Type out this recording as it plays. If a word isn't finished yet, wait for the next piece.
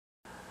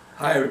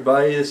Hi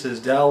everybody, this is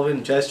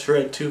Dalvin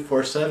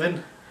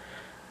Gesturet247.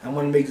 I'm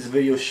going to make this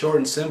video short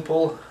and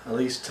simple, at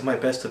least to my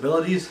best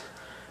abilities.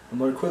 I'm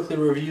going to quickly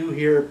review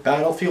here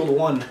Battlefield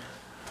 1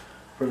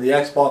 for the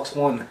Xbox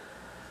One.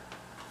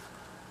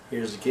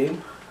 Here's the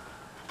game,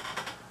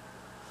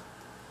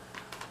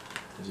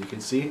 as you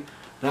can see.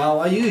 Now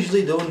I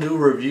usually don't do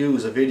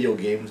reviews of video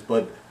games,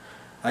 but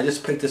I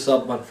just picked this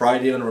up on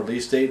Friday on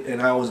release date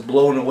and I was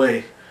blown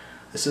away.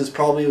 This is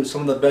probably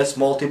some of the best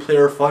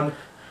multiplayer fun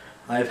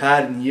I've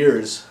had in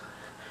years.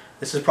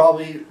 This is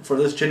probably, for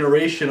this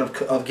generation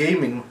of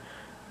gaming,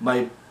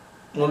 one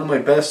of my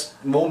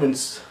best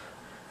moments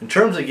in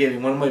terms of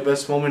gaming, one of my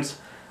best moments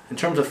in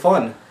terms of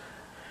fun,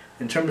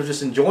 in terms of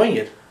just enjoying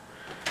it.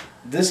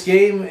 This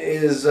game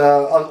is,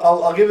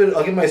 I'll give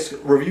my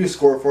review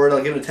score for it.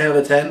 I'll give it a 10 out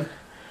of 10.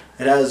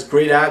 It has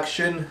great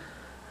action.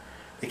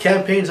 The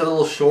campaign's a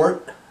little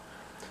short,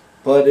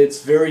 but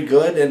it's very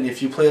good, and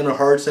if you play on a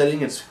hard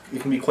setting, it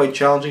can be quite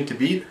challenging to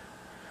beat.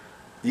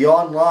 The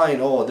online,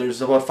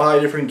 there's about 5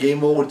 different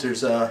game modes.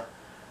 There's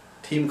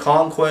Team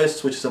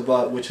Conquest, which is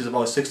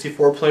about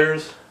 64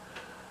 players.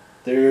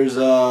 There's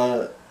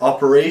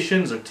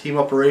Operations, or Team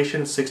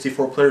Operations,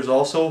 64 players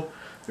also.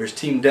 There's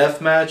Team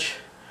Deathmatch,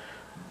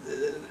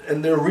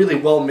 and they're really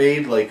well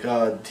made. Like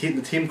the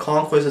Team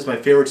Conquest is my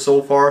favorite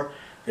so far.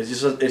 It's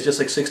just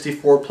like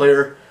 64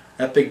 player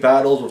epic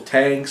battles with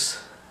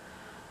tanks,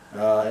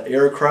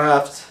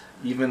 aircraft,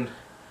 even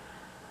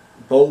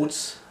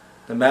boats.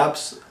 The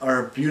maps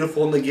are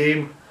beautiful in the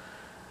game.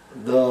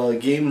 The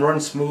game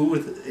runs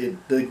smooth.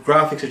 The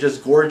graphics are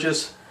just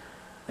gorgeous,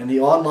 and the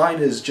online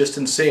is just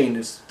insane.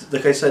 It's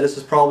like I said, this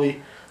is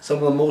probably some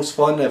of the most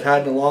fun I've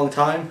had in a long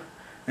time,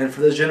 and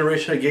for this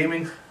generation of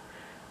gaming,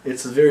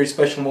 it's a very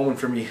special moment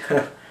for me.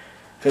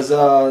 Because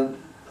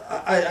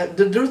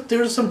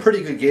there's some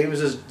pretty good games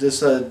this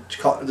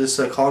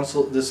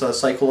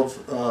cycle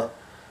of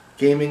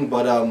gaming,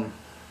 but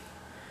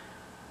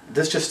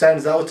this just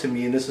stands out to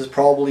me, and this is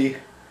probably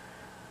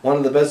one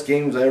of the best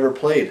games I ever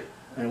played,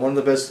 and one of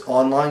the best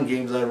online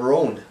games I ever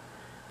owned.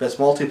 Best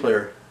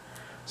multiplayer.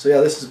 So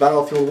yeah, this is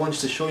Battlefield 1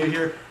 just to show you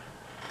here.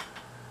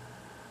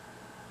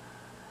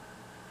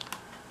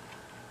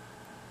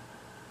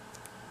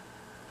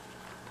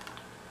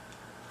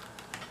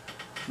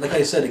 Like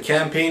I said, the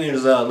campaign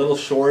is a little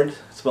short.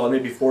 It's about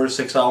maybe 4 to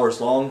 6 hours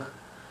long.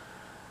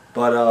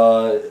 But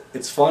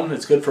it's fun,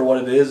 it's good for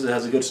what it is. It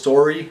has a good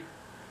story.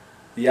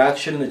 The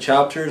action in the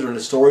chapters or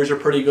the stories are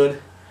pretty good.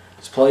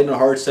 Just play in a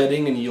hard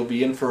setting and you'll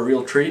be in for a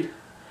real treat.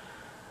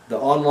 The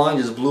online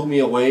just blew me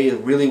away.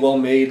 Really well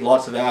made,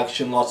 lots of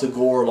action, lots of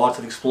gore, lots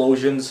of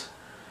explosions,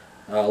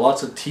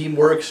 lots of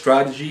teamwork,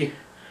 strategy.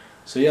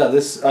 So yeah,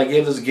 I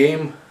gave this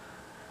game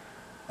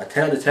a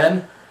 10 out of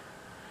 10.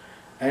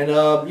 And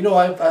you know,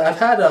 I've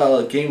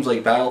had games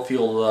like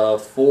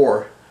Battlefield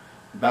 4,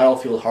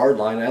 Battlefield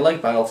Hardline. I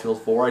like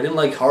Battlefield 4. I didn't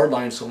like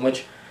Hardline so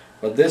much,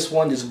 but this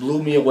one just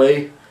blew me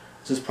away.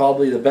 This is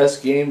probably the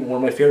best game, one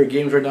of my favorite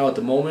games right now at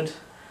the moment.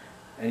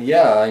 And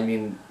yeah, I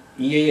mean,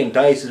 EA and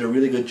DICE did a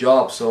really good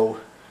job, so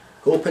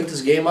go pick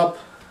this game up.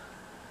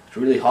 It's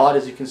really hot,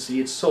 as you can see.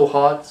 It's so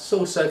hot,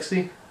 so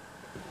sexy.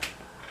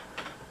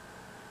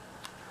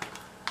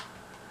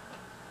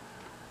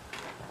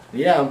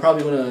 Yeah, I'm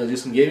probably going to do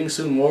some gaming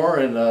soon more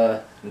and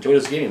enjoy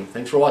this game.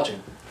 Thanks for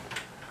watching.